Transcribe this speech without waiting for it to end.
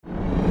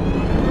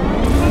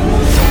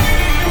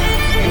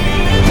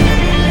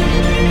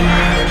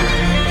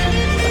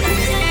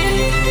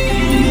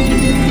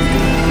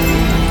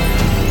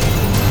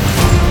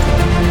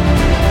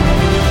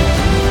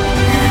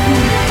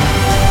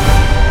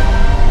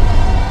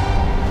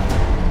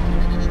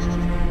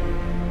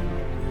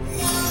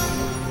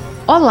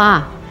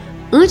Olá!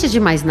 Antes de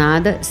mais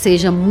nada,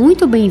 seja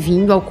muito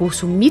bem-vindo ao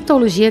curso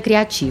Mitologia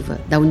Criativa,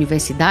 da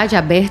Universidade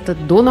Aberta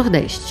do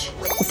Nordeste.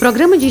 O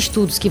programa de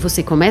estudos que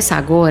você começa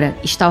agora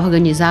está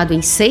organizado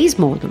em 6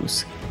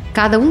 módulos,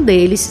 cada um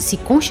deles se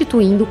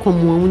constituindo como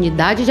uma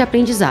unidade de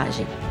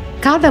aprendizagem.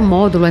 Cada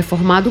módulo é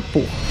formado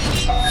por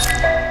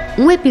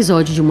um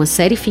episódio de uma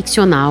série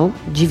ficcional,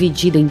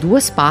 dividida em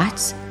 2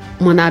 partes,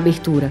 uma na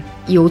abertura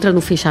e outra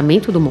no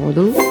fechamento do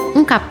módulo,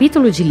 um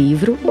capítulo de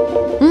livro,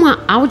 uma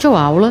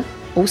audioaula,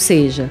 ou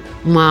seja,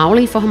 uma aula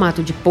em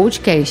formato de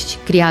podcast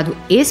criado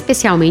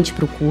especialmente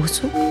para o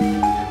curso,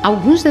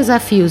 alguns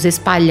desafios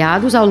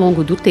espalhados ao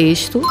longo do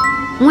texto,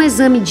 um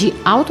exame de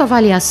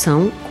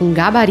autoavaliação com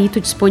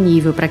gabarito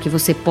disponível para que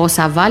você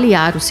possa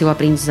avaliar o seu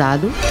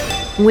aprendizado,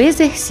 um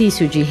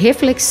exercício de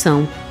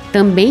reflexão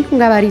também com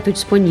gabarito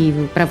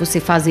disponível para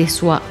você fazer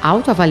sua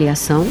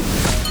autoavaliação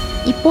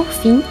e, por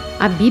fim,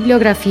 a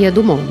bibliografia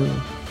do módulo.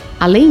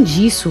 Além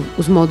disso,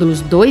 os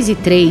módulos 2 e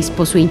 3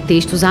 possuem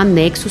textos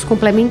anexos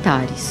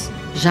complementares.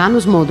 Já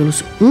nos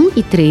módulos 1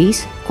 e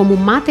 3, como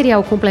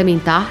material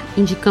complementar,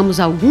 indicamos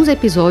alguns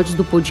episódios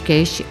do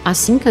podcast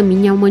Assim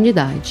Caminha a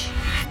Humanidade.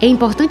 É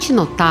importante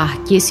notar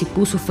que esse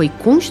curso foi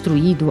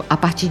construído a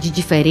partir de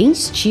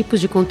diferentes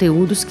tipos de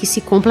conteúdos que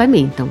se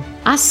complementam.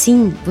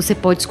 Assim, você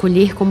pode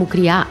escolher como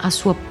criar a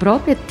sua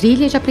própria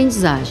trilha de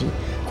aprendizagem,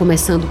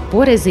 começando,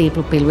 por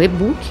exemplo, pelo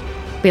e-book,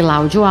 pela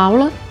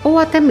audioaula ou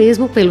até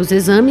mesmo pelos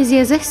exames e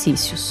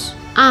exercícios.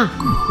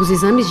 Os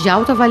exames de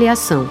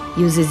autoavaliação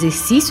e os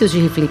exercícios de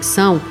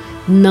reflexão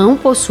não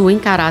possuem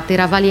caráter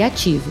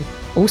avaliativo,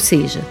 ou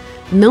seja,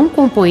 não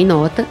compõem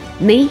nota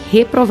nem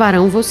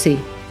reprovarão você.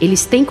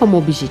 Eles têm como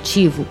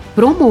objetivo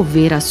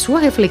promover a sua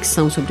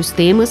reflexão sobre os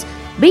temas,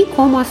 bem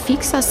como a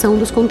fixação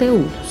dos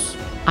conteúdos.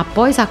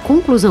 Após a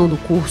conclusão do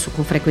curso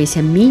com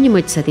frequência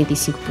mínima de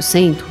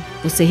 75%,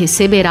 você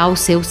receberá o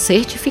seu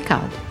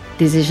certificado.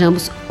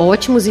 Desejamos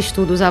ótimos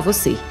estudos a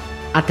você.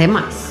 Até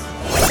mais!